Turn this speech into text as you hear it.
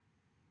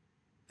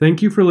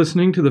Thank you for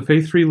listening to the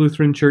Faith Free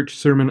Lutheran Church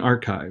Sermon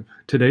Archive.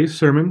 Today's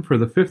sermon for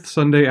the fifth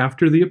Sunday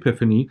after the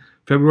Epiphany,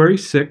 February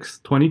 6,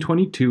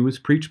 2022, is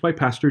preached by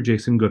Pastor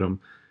Jason Goodham.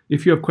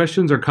 If you have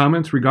questions or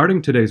comments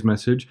regarding today's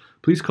message,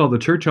 please call the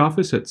church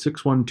office at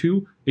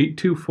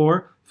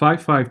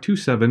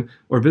 612-824-5527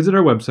 or visit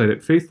our website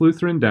at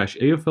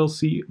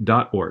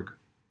faithlutheran-aflc.org.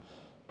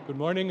 Good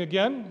morning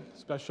again.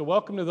 Special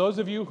welcome to those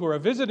of you who are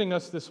visiting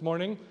us this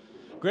morning.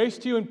 Grace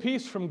to you and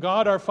peace from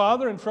God our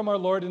Father and from our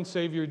Lord and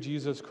Savior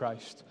Jesus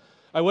Christ.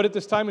 I would at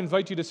this time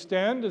invite you to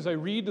stand as I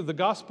read the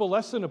gospel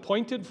lesson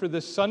appointed for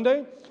this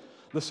Sunday.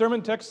 The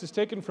sermon text is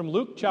taken from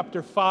Luke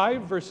chapter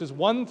 5, verses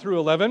 1 through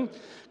 11.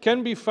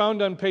 Can be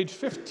found on page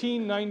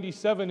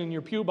 1597 in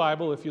your pew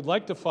Bible if you'd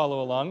like to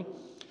follow along.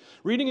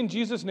 Reading in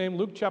Jesus' name,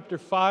 Luke chapter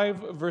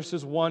 5,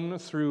 verses 1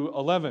 through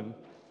 11.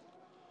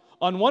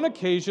 On one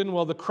occasion,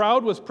 while the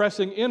crowd was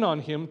pressing in on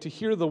him to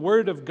hear the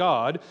word of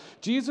God,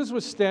 Jesus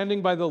was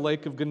standing by the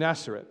lake of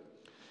Gennesaret.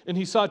 And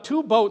he saw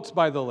two boats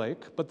by the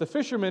lake, but the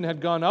fishermen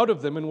had gone out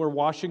of them and were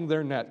washing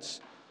their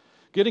nets.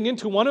 Getting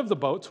into one of the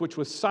boats, which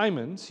was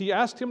Simon's, he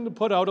asked him to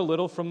put out a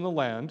little from the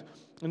land,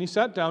 and he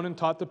sat down and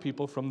taught the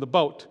people from the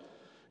boat.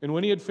 And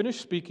when he had finished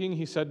speaking,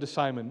 he said to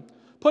Simon,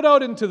 "Put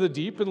out into the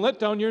deep and let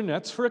down your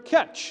nets for a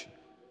catch."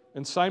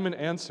 And Simon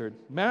answered,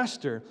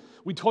 "Master,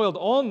 we toiled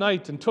all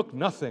night and took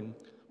nothing.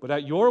 But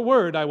at your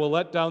word I will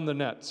let down the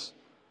nets."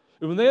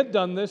 And when they had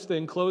done this, they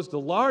enclosed a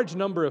large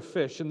number of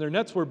fish, and their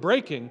nets were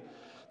breaking.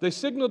 They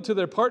signaled to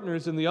their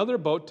partners in the other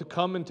boat to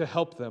come and to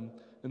help them.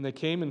 And they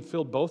came and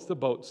filled both the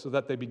boats, so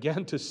that they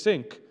began to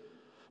sink.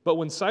 But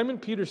when Simon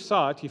Peter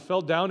saw it, he fell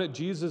down at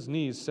Jesus'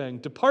 knees, saying,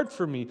 "Depart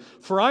from me,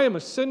 for I am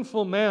a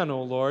sinful man,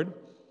 O Lord."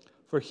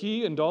 For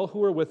he and all who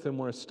were with him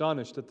were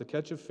astonished at the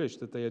catch of fish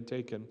that they had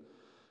taken.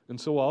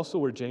 And so also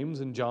were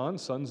James and John,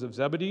 sons of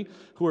Zebedee,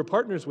 who were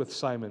partners with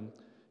Simon.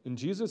 And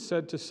Jesus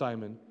said to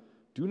Simon,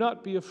 "Do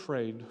not be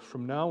afraid.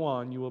 From now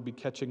on you will be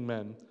catching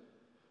men."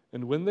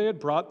 And when they had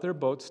brought their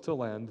boats to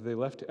land, they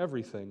left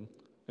everything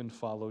and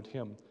followed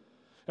him.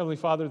 Heavenly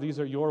Father, these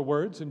are your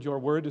words, and your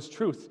word is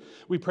truth.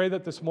 We pray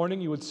that this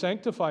morning you would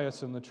sanctify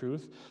us in the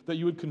truth, that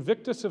you would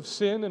convict us of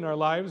sin in our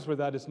lives where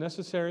that is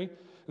necessary,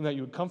 and that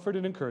you would comfort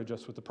and encourage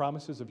us with the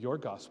promises of your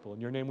gospel. In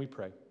your name we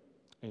pray.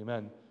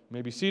 Amen. You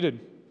may be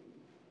seated.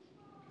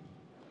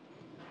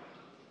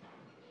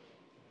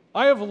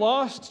 I have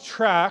lost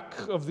track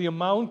of the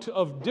amount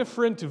of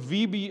different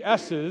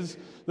VBSs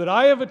that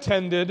I have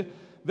attended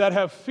that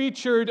have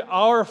featured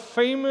our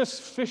famous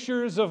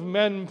Fishers of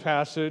Men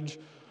passage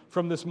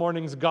from this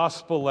morning's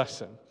gospel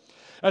lesson.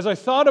 As I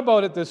thought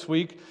about it this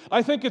week,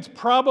 I think it's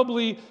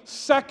probably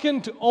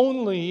second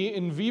only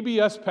in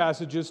VBS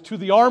passages to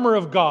the armor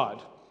of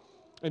God.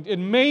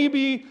 And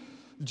maybe,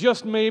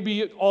 just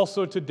maybe,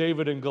 also to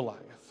David and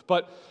Goliath.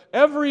 But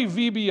every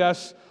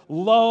VBS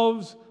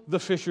loves the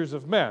Fishers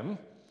of Men.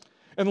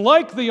 And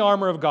like the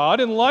armor of God,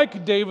 and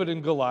like David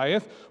and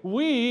Goliath,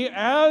 we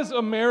as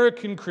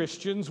American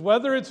Christians,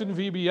 whether it's in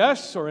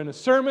VBS or in a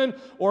sermon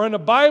or in a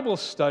Bible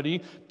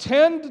study,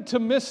 tend to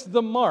miss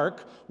the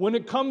mark when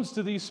it comes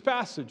to these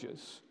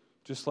passages,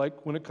 just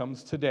like when it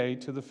comes today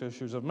to the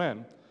Fishers of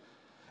Men.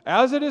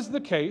 As it is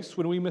the case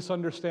when we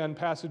misunderstand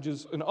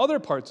passages in other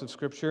parts of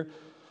Scripture,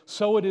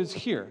 so it is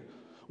here.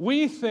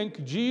 We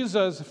think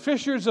Jesus'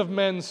 Fishers of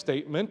Men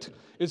statement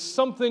is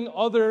something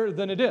other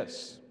than it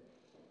is.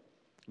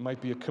 It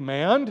might be a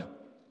command,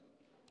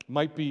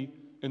 might be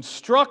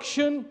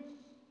instruction,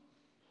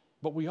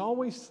 but we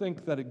always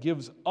think that it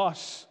gives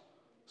us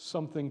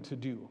something to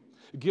do.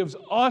 It gives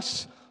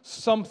us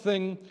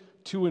something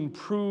to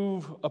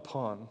improve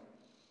upon.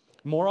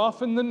 More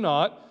often than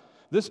not,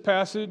 this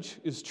passage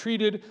is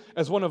treated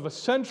as one of a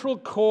central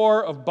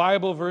core of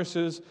Bible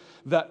verses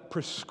that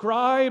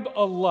prescribe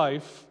a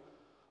life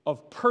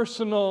of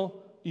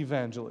personal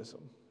evangelism.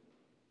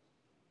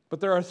 But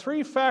there are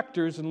three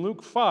factors in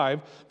Luke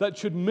 5 that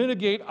should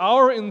mitigate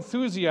our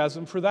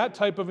enthusiasm for that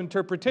type of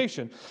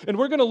interpretation. And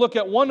we're going to look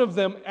at one of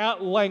them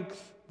at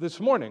length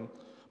this morning.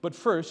 But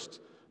first,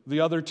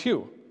 the other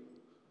two.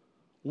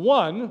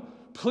 One,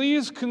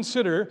 please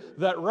consider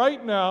that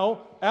right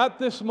now, at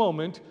this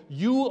moment,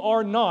 you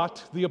are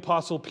not the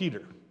Apostle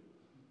Peter.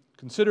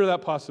 Consider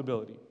that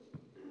possibility.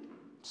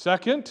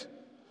 Second,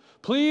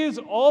 please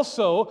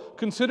also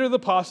consider the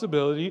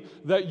possibility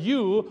that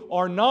you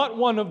are not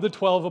one of the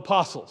 12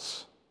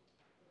 apostles.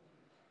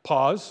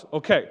 Pause.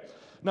 Okay.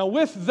 Now,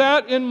 with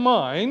that in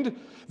mind,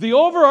 the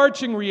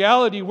overarching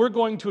reality we're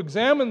going to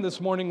examine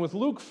this morning with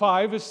Luke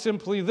 5 is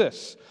simply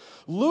this.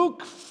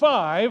 Luke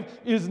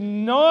 5 is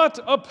not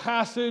a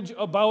passage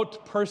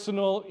about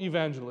personal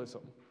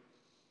evangelism.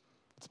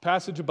 It's a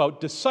passage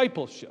about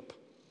discipleship.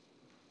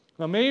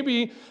 Now,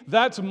 maybe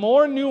that's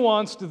more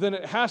nuanced than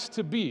it has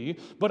to be,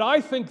 but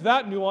I think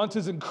that nuance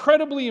is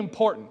incredibly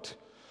important.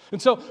 And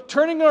so,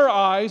 turning our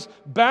eyes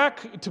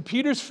back to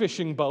Peter's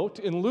fishing boat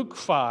in Luke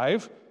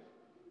 5,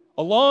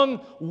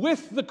 along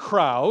with the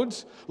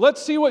crowds,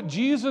 let's see what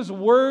Jesus'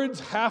 words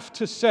have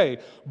to say,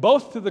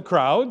 both to the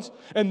crowds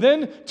and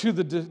then to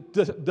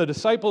the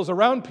disciples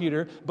around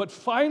Peter, but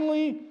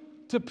finally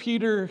to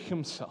Peter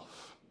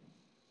himself.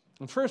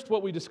 And first,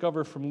 what we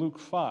discover from Luke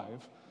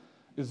 5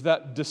 is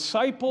that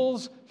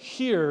disciples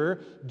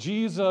hear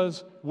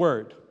Jesus'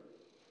 word.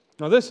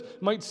 Now, this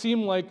might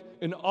seem like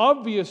an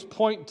obvious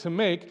point to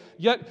make,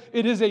 yet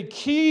it is a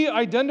key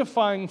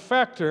identifying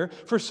factor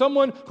for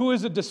someone who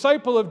is a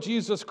disciple of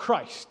Jesus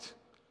Christ.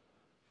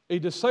 A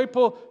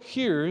disciple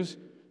hears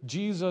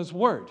Jesus'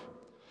 word.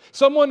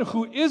 Someone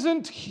who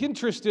isn't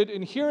interested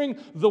in hearing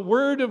the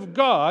word of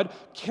God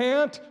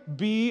can't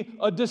be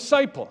a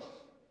disciple.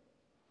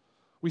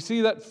 We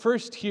see that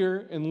first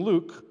here in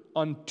Luke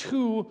on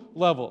two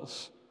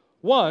levels.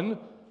 One,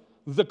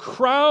 the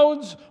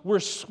crowds were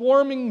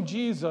swarming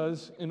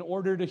Jesus in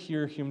order to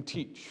hear him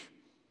teach.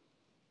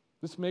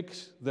 This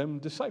makes them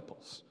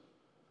disciples.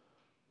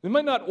 They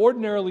might not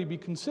ordinarily be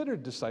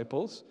considered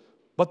disciples,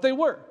 but they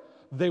were.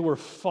 They were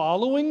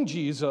following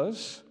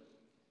Jesus,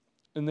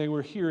 and they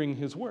were hearing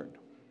his word.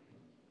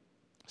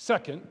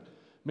 Second,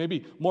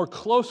 maybe more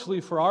closely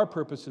for our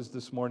purposes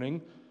this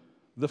morning,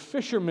 the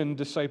fishermen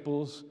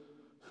disciples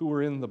who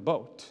were in the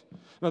boat.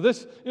 Now,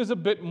 this is a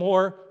bit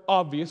more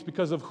obvious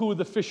because of who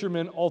the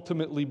fishermen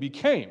ultimately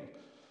became.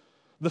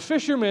 The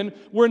fishermen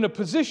were in a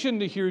position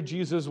to hear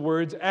Jesus'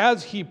 words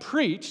as he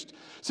preached,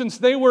 since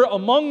they were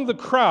among the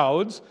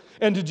crowds,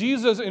 and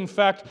Jesus, in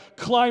fact,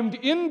 climbed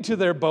into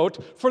their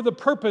boat for the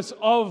purpose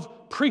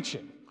of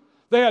preaching.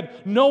 They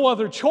had no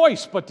other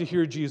choice but to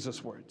hear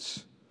Jesus'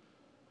 words.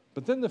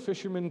 But then the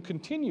fishermen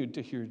continued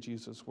to hear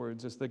Jesus'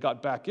 words as they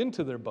got back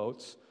into their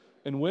boats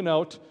and went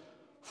out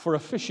for a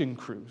fishing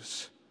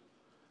cruise.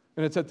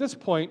 And it's at this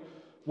point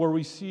where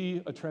we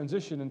see a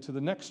transition into the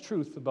next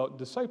truth about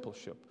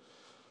discipleship.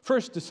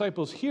 First,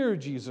 disciples hear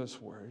Jesus'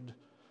 word.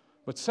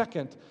 But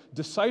second,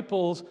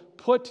 disciples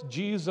put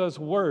Jesus'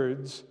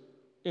 words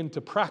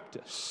into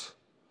practice.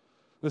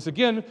 This,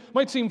 again,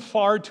 might seem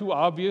far too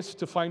obvious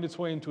to find its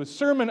way into a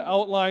sermon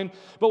outline,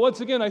 but once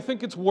again, I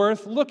think it's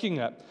worth looking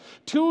at.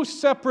 Two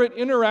separate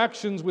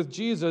interactions with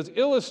Jesus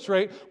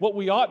illustrate what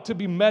we ought to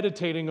be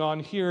meditating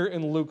on here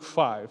in Luke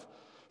 5.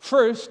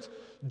 First,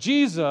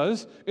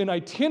 Jesus, an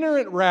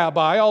itinerant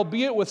rabbi,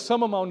 albeit with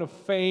some amount of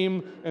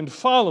fame and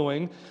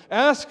following,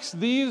 asks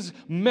these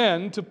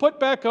men to put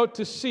back out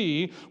to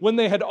sea when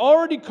they had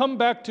already come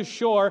back to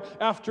shore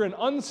after an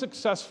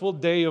unsuccessful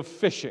day of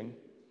fishing.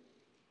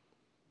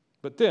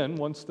 But then,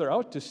 once they're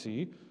out to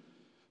sea,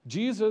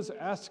 Jesus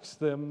asks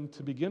them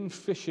to begin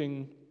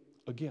fishing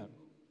again.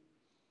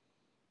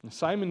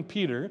 Simon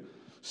Peter,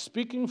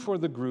 speaking for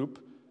the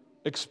group,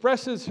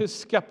 expresses his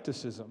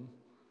skepticism,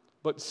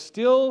 but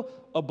still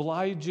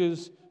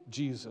obliges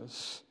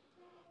Jesus,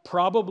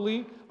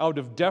 probably out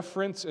of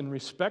deference and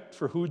respect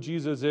for who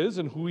Jesus is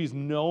and who he's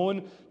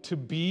known to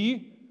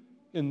be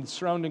in the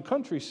surrounding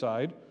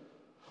countryside,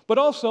 but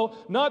also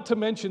not to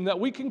mention that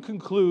we can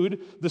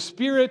conclude the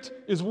Spirit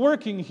is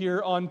working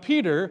here on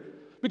Peter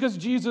because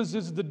Jesus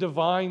is the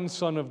divine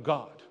Son of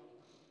God.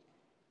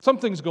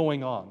 Something's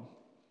going on.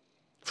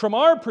 From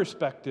our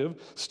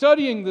perspective,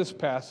 studying this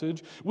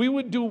passage, we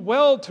would do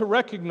well to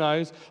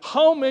recognize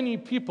how many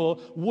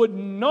people would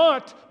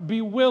not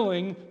be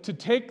willing to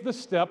take the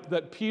step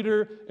that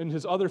Peter and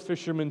his other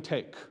fishermen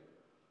take.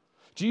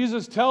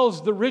 Jesus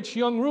tells the rich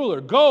young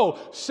ruler, "Go,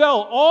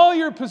 sell all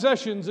your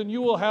possessions and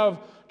you will have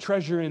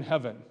treasure in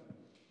heaven."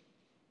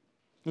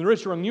 And the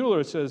rich young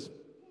ruler says,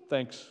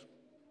 "Thanks,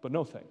 but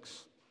no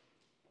thanks.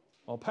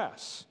 I'll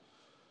pass."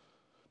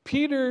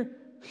 Peter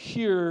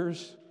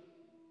hears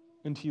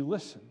and he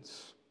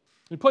listens.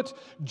 He puts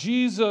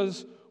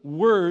Jesus'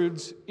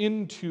 words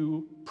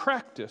into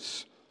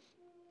practice.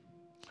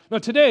 Now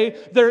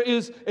today, there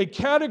is a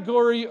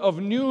category of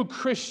new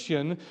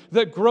Christian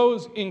that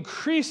grows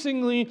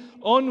increasingly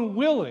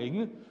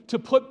unwilling to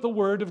put the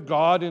Word of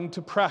God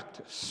into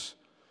practice.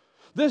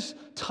 This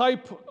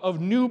type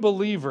of new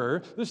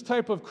believer, this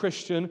type of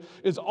Christian,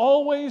 is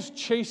always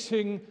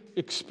chasing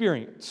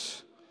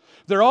experience.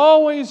 They're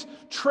always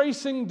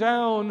tracing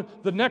down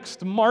the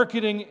next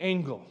marketing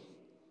angle.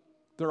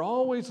 They're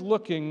always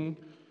looking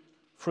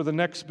for the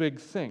next big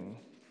thing.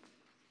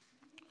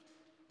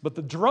 But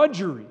the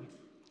drudgery,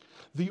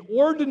 the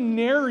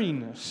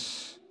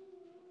ordinariness,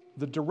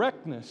 the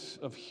directness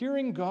of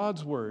hearing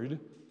God's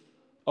word,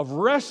 of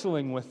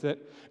wrestling with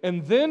it,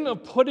 and then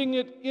of putting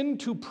it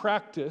into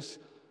practice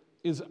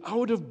is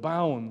out of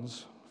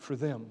bounds for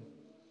them.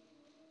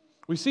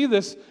 We see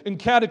this in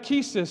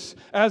catechesis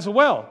as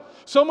well.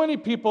 So many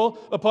people,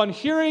 upon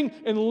hearing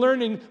and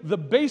learning the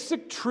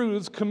basic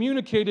truths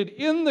communicated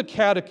in the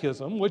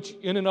catechism, which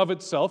in and of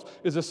itself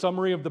is a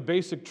summary of the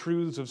basic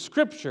truths of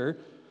Scripture,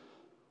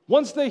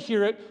 once they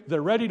hear it,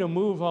 they're ready to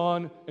move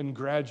on and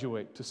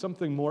graduate to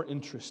something more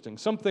interesting,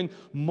 something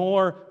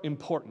more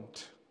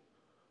important.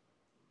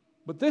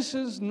 But this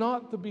is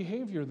not the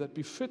behavior that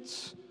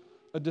befits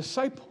a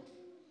disciple.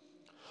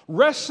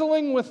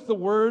 Wrestling with the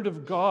Word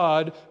of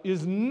God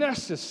is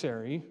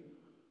necessary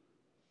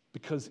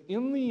because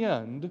in the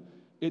end,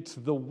 it's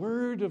the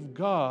Word of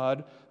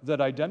God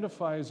that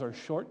identifies our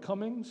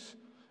shortcomings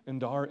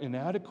and our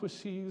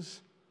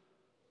inadequacies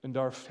and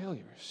our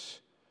failures.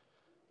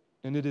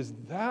 And it is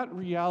that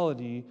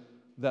reality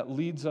that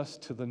leads us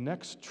to the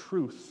next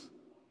truth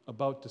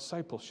about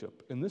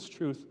discipleship. And this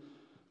truth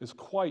is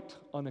quite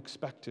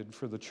unexpected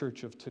for the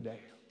church of today.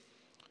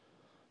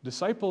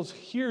 Disciples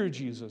hear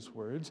Jesus'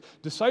 words.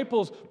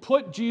 Disciples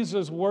put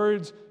Jesus'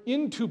 words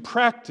into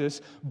practice,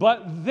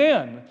 but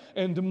then,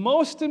 and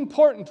most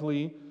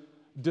importantly,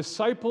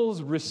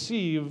 disciples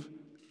receive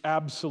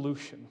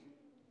absolution.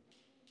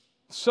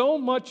 So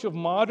much of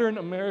modern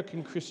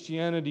American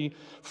Christianity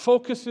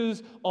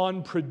focuses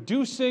on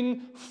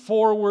producing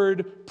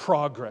forward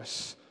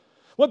progress.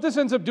 What this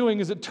ends up doing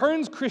is it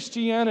turns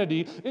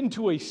Christianity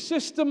into a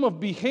system of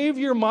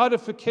behavior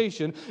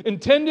modification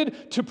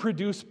intended to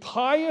produce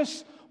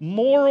pious,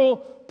 moral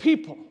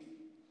people.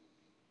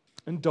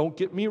 And don't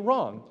get me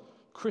wrong,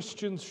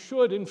 Christians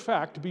should, in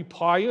fact, be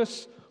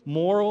pious,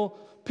 moral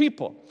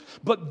people.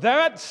 But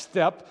that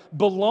step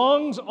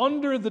belongs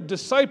under the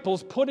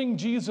disciples putting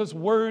Jesus'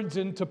 words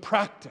into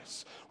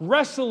practice,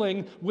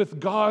 wrestling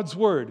with God's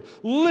word,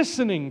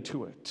 listening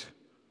to it.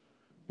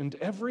 And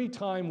every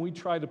time we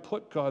try to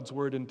put God's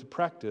word into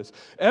practice,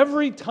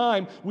 every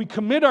time we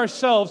commit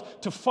ourselves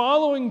to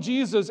following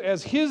Jesus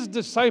as his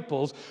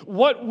disciples,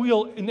 what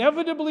we'll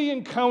inevitably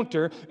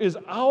encounter is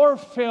our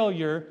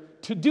failure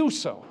to do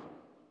so.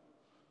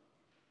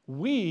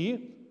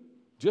 We,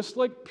 just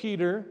like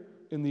Peter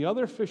and the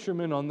other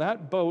fishermen on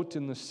that boat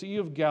in the Sea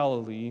of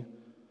Galilee,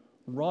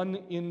 run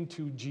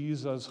into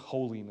Jesus'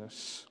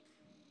 holiness.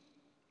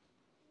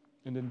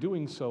 And in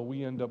doing so,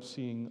 we end up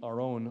seeing our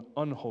own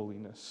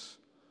unholiness.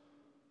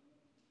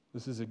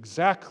 This is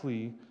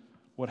exactly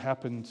what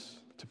happened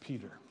to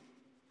Peter.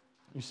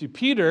 You see,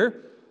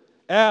 Peter,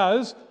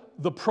 as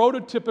the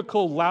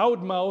prototypical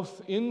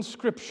loudmouth in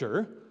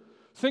Scripture,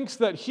 thinks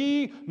that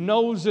he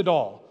knows it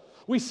all.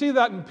 We see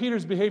that in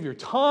Peter's behavior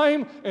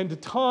time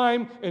and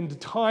time and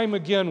time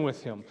again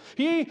with him.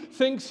 He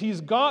thinks he's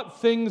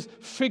got things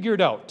figured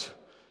out.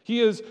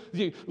 He is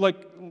like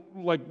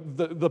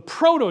the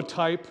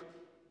prototype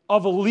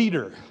of a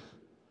leader.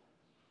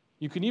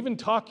 You can even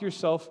talk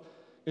yourself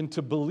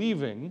into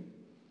believing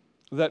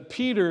that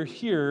Peter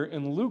here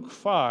in Luke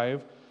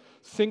 5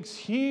 thinks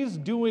he's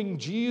doing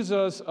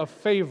Jesus a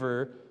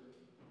favor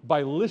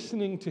by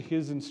listening to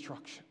his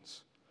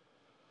instructions.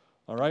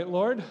 All right,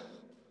 Lord,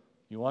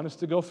 you want us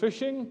to go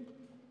fishing?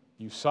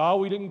 You saw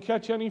we didn't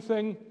catch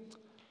anything?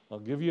 I'll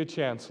give you a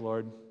chance,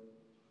 Lord.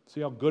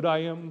 See how good I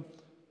am?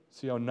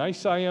 See how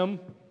nice I am?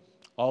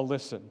 I'll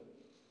listen.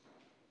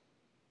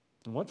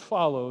 And what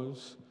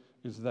follows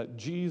is that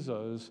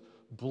Jesus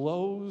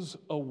blows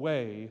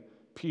away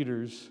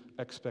Peter's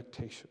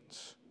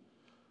expectations.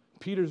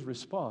 Peter's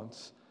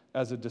response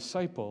as a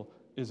disciple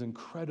is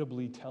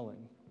incredibly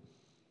telling.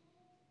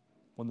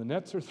 When the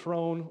nets are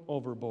thrown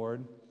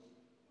overboard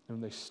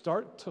and they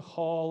start to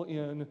haul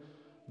in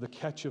the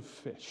catch of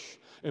fish,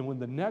 and when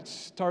the nets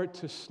start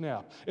to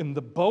snap and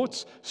the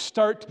boats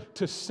start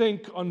to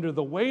sink under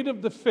the weight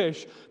of the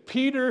fish,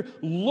 Peter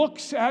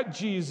looks at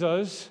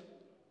Jesus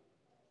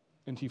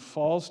and he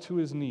falls to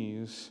his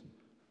knees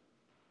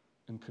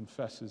and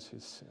confesses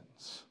his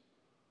sins.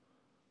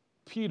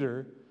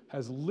 Peter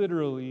has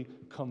literally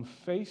come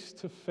face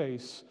to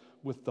face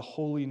with the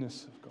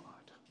holiness of God.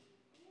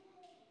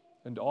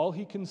 And all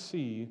he can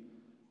see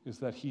is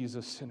that he's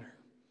a sinner.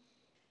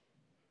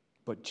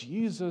 But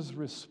Jesus'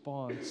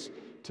 response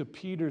to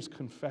Peter's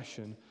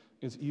confession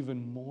is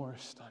even more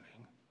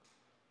stunning.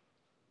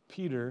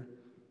 Peter,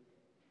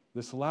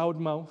 this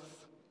loudmouth,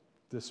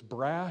 this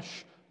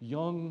brash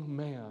young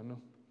man,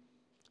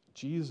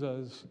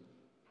 Jesus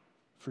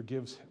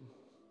forgives him.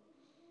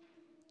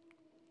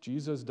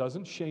 Jesus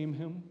doesn't shame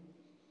him,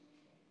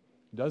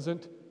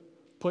 doesn't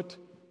put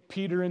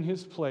Peter in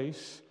his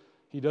place.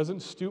 He doesn't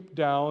stoop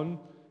down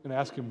and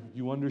ask him,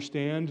 "You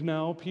understand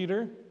now,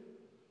 Peter?"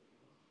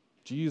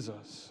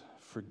 Jesus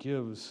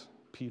forgives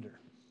Peter.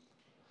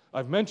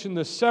 I've mentioned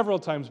this several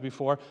times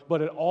before,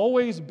 but it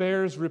always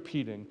bears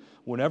repeating.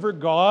 Whenever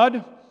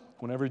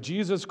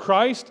Jesus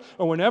Christ,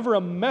 or whenever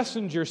a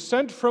messenger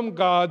sent from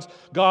God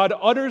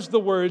utters the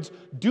words,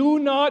 "Do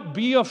not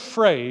be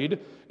afraid,"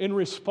 in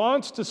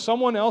response to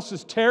someone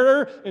else's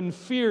terror and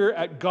fear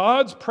at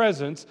God's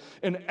presence,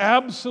 an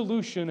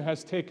absolution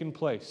has taken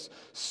place.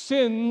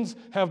 Sins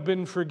have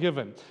been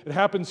forgiven. It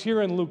happens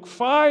here in Luke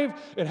 5.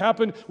 It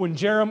happened when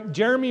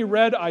Jeremy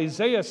read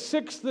Isaiah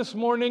 6 this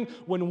morning.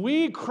 When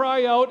we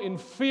cry out in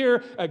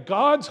fear at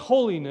God's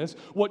holiness,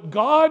 what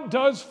God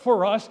does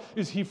for us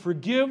is He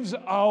forgives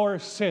our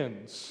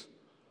sins.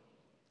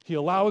 He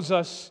allows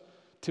us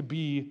to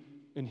be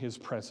in His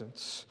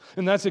presence.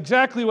 And that's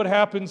exactly what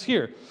happens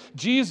here.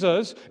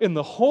 Jesus, in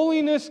the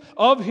holiness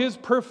of His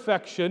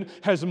perfection,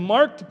 has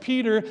marked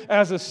Peter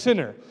as a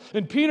sinner.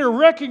 And Peter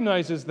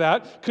recognizes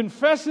that,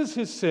 confesses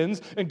his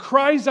sins, and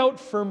cries out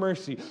for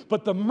mercy.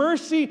 But the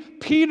mercy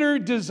Peter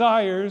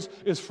desires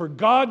is for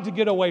God to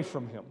get away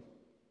from him.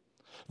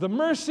 The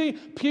mercy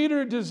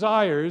Peter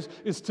desires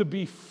is to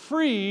be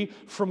free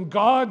from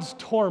God's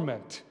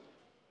torment.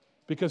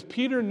 Because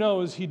Peter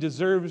knows he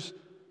deserves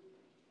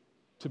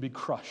to be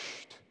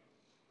crushed.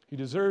 He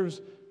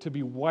deserves to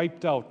be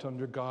wiped out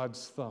under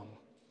God's thumb.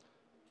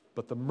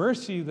 But the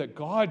mercy that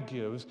God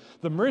gives,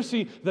 the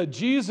mercy that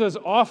Jesus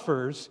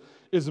offers,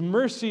 is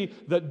mercy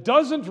that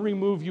doesn't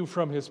remove you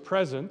from His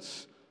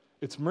presence.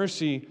 It's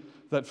mercy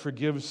that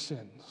forgives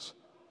sins.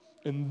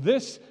 And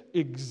this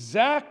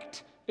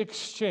exact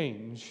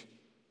exchange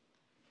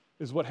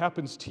is what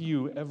happens to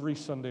you every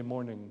Sunday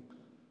morning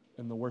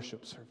in the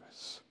worship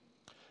service.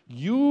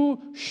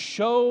 You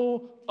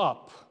show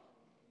up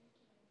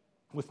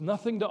with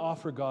nothing to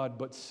offer God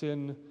but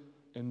sin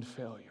and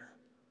failure.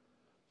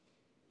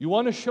 You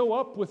want to show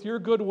up with your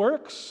good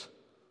works?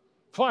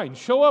 Fine,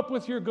 show up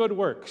with your good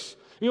works.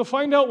 You'll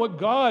find out what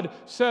God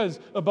says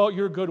about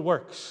your good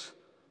works.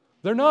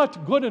 They're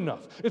not good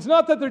enough. It's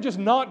not that they're just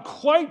not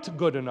quite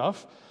good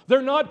enough.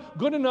 They're not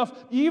good enough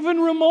even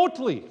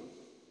remotely.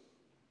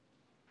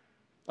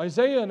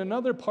 Isaiah, in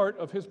another part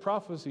of his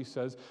prophecy,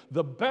 says,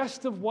 the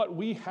best of what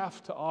we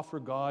have to offer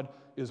God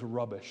is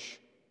rubbish,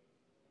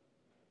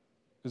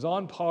 is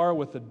on par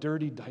with a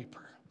dirty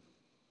diaper.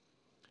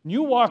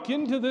 You walk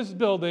into this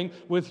building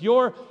with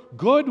your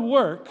good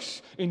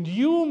works, and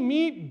you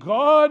meet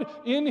God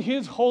in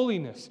His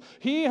holiness.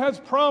 He has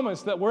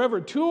promised that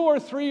wherever 2 or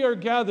 3 are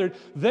gathered,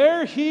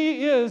 there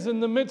He is in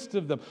the midst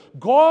of them.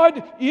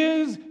 God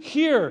is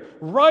here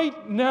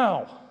right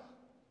now.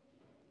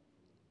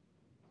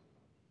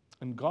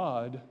 And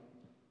God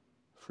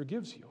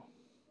forgives you.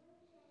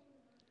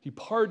 He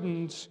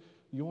pardons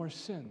your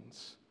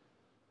sins.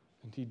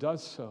 And He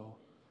does so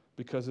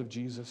because of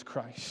Jesus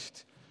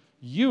Christ.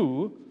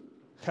 You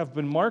have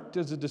been marked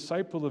as a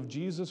disciple of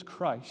Jesus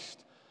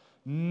Christ,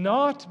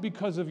 not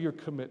because of your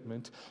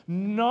commitment,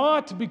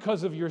 not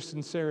because of your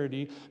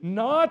sincerity,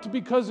 not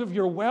because of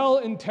your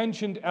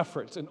well-intentioned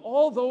efforts, and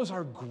all those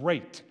are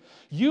great.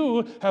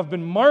 You have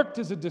been marked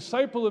as a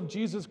disciple of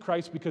Jesus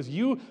Christ because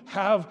you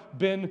have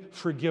been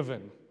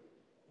forgiven.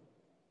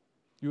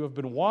 You have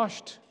been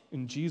washed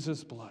in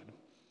Jesus' blood.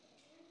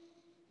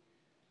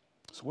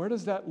 So where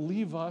does that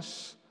leave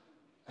us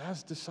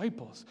as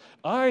disciples?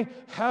 I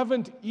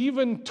haven't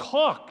even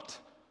talked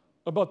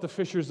about the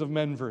fishers of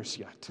men verse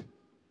yet.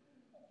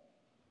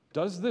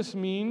 Does this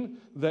mean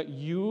that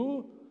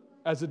you,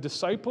 as a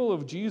disciple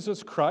of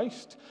Jesus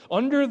Christ,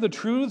 under the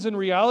truths and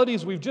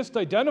realities we've just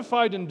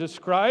identified and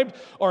described,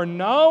 are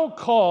now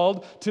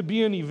called to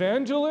be an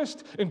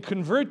evangelist and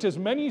convert as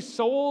many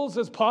souls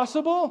as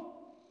possible?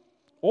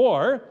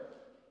 Or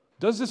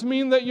does this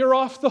mean that you're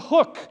off the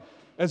hook,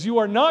 as you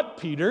are not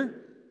Peter,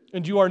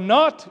 and you are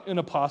not an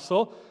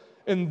apostle,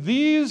 and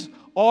these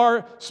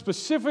are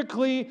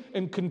specifically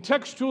and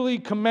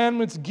contextually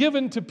commandments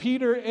given to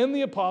Peter and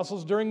the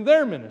apostles during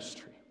their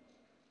ministry?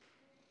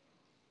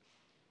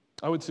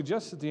 I would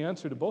suggest that the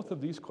answer to both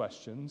of these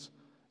questions,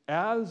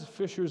 as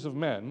fishers of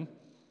men,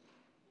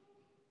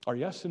 are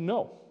yes and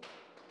no.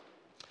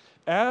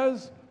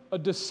 As a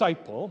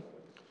disciple,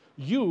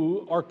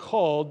 you are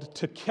called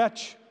to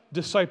catch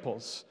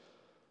disciples,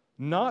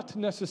 not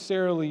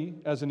necessarily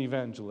as an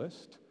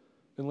evangelist,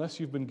 unless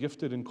you've been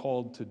gifted and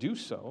called to do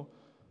so,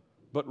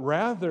 but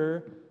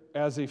rather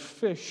as a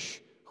fish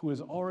who has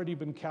already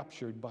been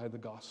captured by the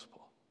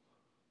gospel.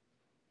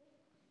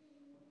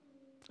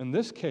 In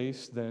this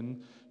case,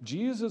 then,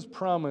 Jesus'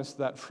 promise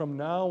that from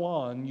now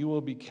on you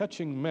will be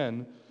catching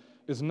men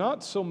is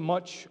not so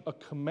much a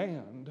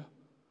command,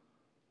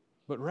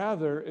 but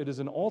rather it is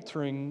an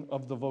altering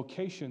of the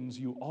vocations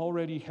you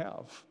already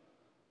have.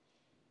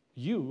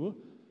 You,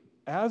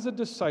 as a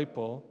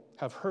disciple,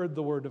 have heard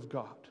the word of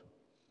God.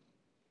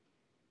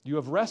 You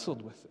have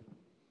wrestled with it.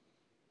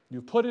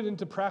 You've put it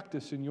into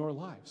practice in your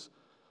lives.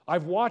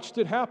 I've watched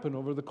it happen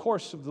over the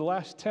course of the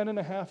last 10 and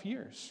a half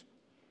years.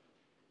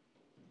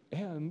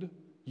 And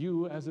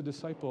you, as a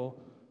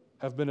disciple,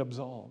 have been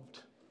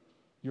absolved.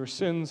 Your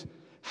sins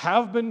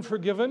have been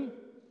forgiven.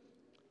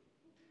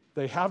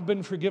 They have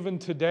been forgiven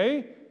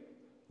today.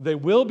 They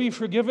will be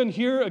forgiven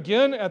here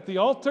again at the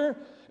altar.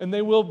 And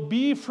they will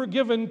be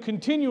forgiven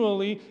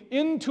continually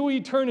into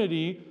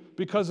eternity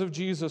because of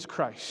Jesus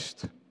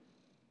Christ.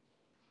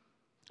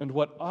 And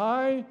what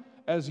I,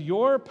 as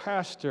your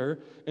pastor,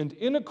 and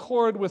in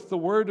accord with the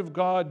Word of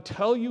God,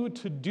 tell you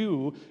to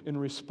do in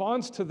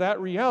response to that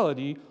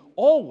reality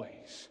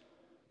always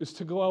is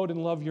to go out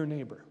and love your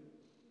neighbor.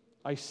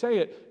 I say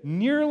it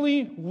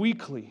nearly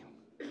weekly.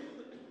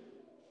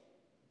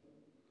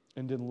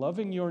 And in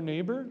loving your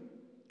neighbor,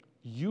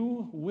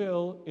 you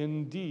will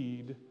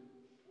indeed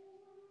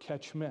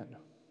catch men.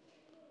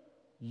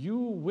 You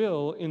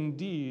will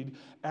indeed,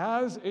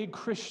 as a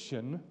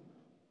Christian,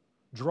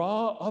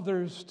 draw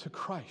others to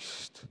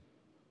Christ.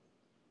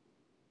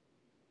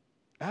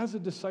 As a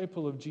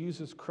disciple of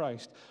Jesus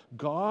Christ,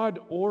 God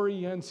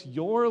orients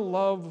your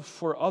love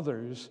for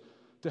others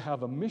to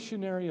have a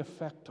missionary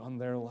effect on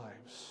their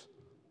lives.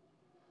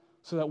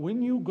 So that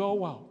when you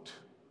go out,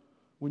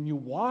 when you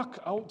walk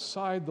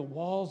outside the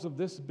walls of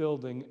this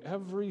building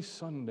every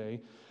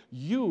Sunday,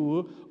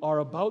 you are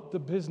about the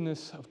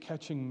business of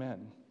catching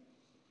men.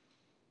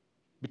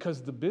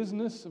 Because the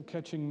business of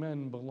catching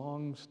men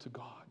belongs to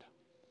God.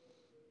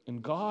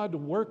 And God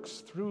works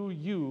through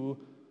you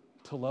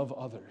to love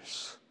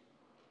others.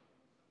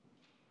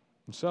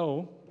 And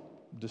so,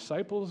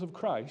 disciples of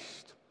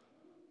Christ,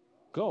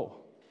 go.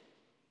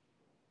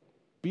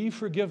 Be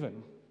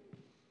forgiven.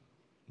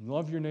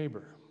 Love your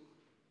neighbor.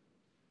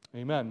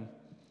 Amen.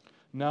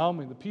 Now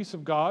may the peace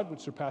of God,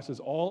 which surpasses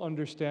all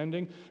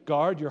understanding,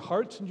 guard your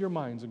hearts and your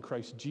minds in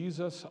Christ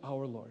Jesus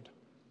our Lord.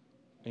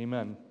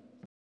 Amen.